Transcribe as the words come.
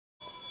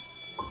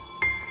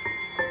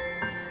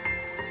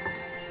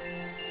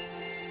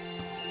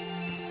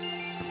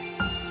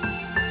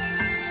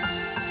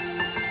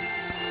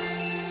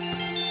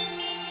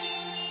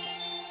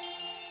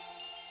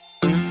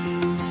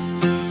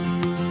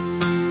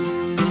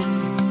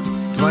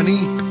ध्वनि।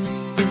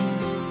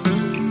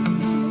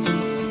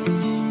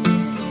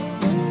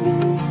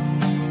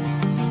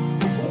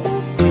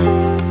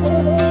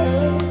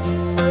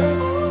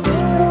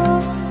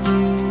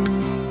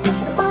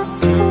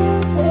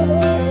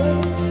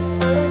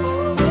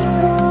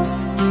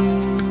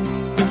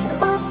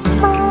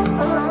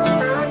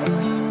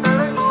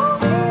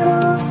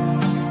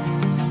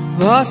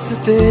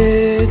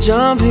 वास्ते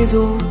जान भी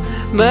दूं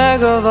मैं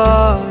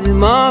गवाह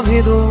माँ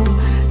भी दूं,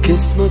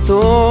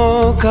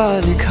 किस्मतों का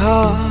लिखा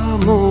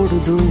मोड़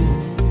दूं।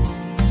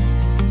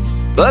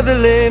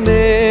 बदले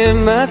में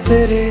मैं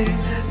तेरे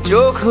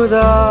जो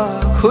खुदा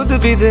खुद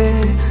भी दे,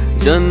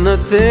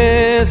 जन्नते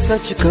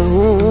सच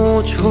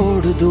कहूँ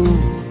छोड़ दूं।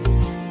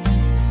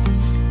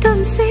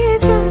 तुमसे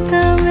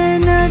ज्यादा मैं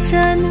ना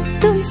जानूं,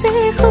 तुमसे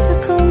खुद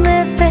को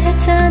मैं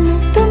पहचानूं,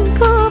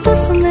 तुमको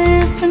बस मैं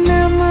अपना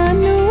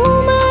मानूं।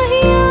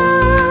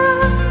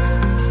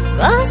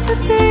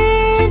 वास्ते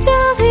जा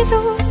भी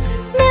दो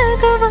मैं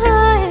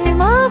गवाए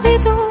माँ भी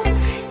दो,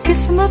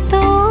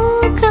 किस्मतों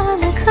का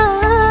लिखा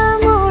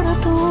मोड़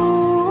दो।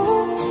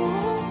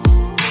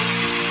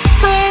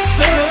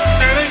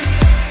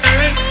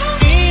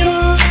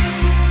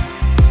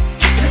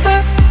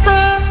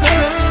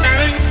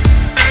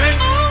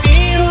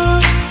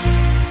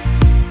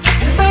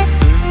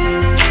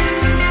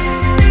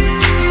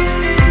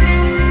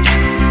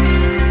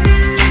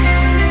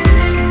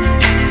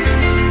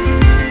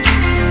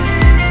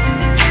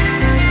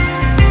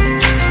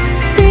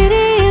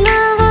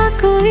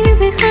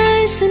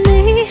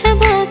 नहीं है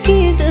बाकी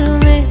दिल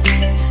में,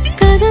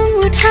 कदम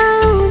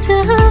उठाऊं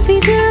जहाँ भी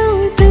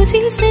जाऊं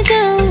तुझी से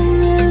जाऊं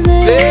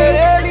मैं।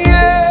 तेरे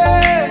लिए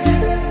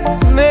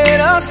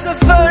मेरा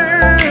सफर,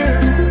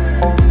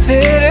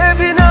 तेरे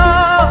बिना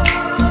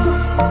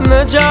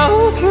मैं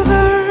जाऊं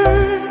किधर।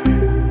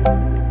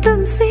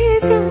 तुमसे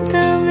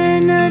ज्यादा मैं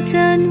ना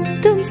जानूं,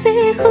 तुमसे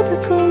खुद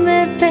को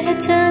मैं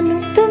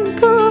पहचानूं,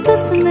 तुमको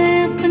बस मैं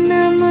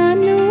अपना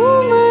मानूं।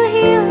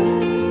 माहिया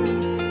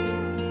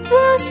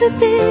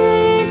वास्ते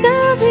जा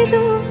भी दो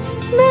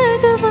मैं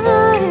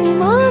गवाए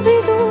माँ भी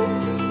दो,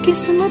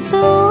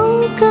 किस्मतों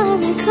का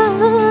लिखा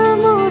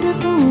मोड़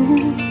दो।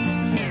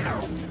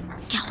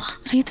 क्या हुआ?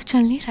 ये तो चल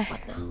नहीं रहा है।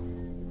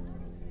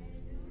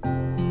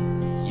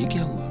 ये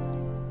क्या हुआ?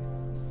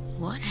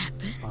 What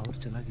happened? पावर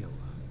चला गया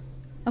होगा।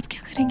 अब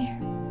क्या करेंगे?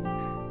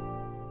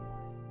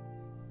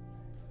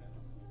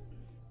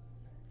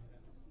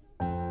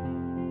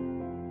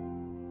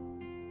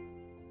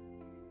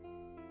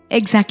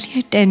 Exactly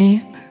at 10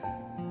 AM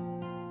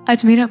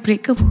आज मेरा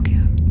ब्रेकअप हो गया।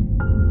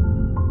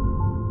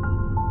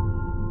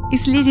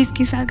 इसलिए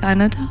जिसके साथ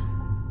आना था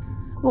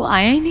वो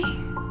आया ही नहीं।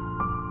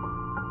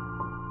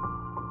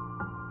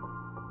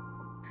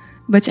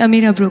 बचा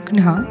मेरा ब्रोकन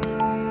हाथ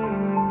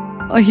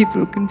और ये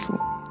ब्रोकन फोन,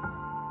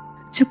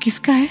 जो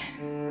किसका है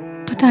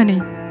पता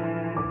नहीं,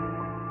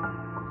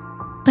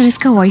 पर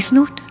इसका वॉइस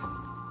नोट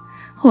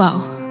वाओ,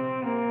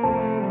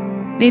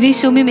 मेरे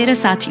शो में मेरा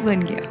साथी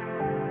बन गया।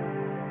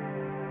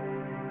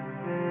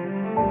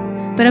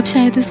 पर अब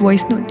शायद इस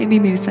वॉइस नोट ने भी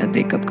मेरे साथ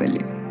ब्रेकअप कर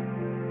लिया।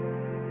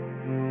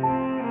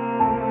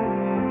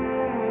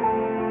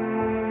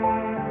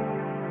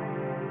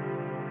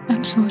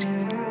 I'm sorry.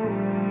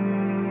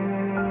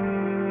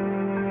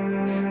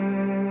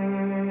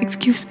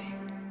 Excuse me.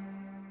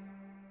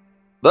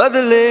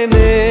 बदले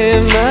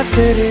में मैं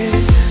तेरे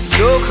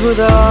जो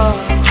खुदा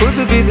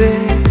खुद भी दे,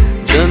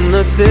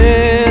 जन्नते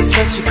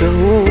सच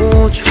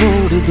कहूँ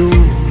छोड़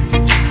दूं।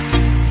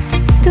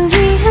 तू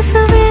ही है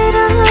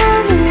सवेरा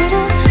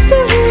मेरा, तू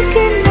ही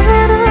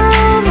किनारा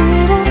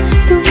मेरा,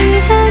 तू ही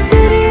है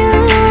दरिया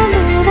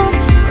मेरा,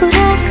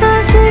 खुदा का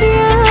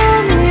जरिया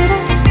मेरा।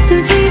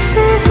 तुझी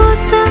से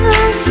होता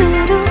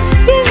शुरू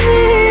ये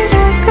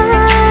मेरा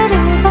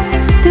कारवां,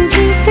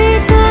 तुझी पे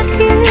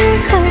जाके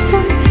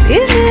खत्म ये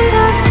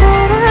मेरा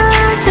सारा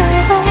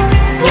जहां।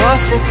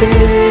 वास्ते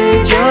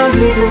जान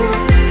भी दूं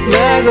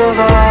मैं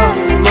गवाह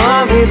माँ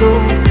भी दूं,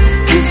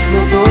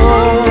 किस्मतों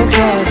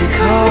का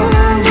लिखा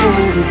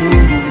मोड़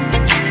दूं।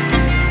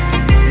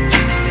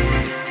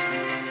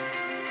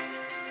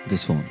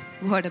 This one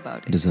What about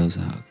it? deserves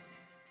a hug.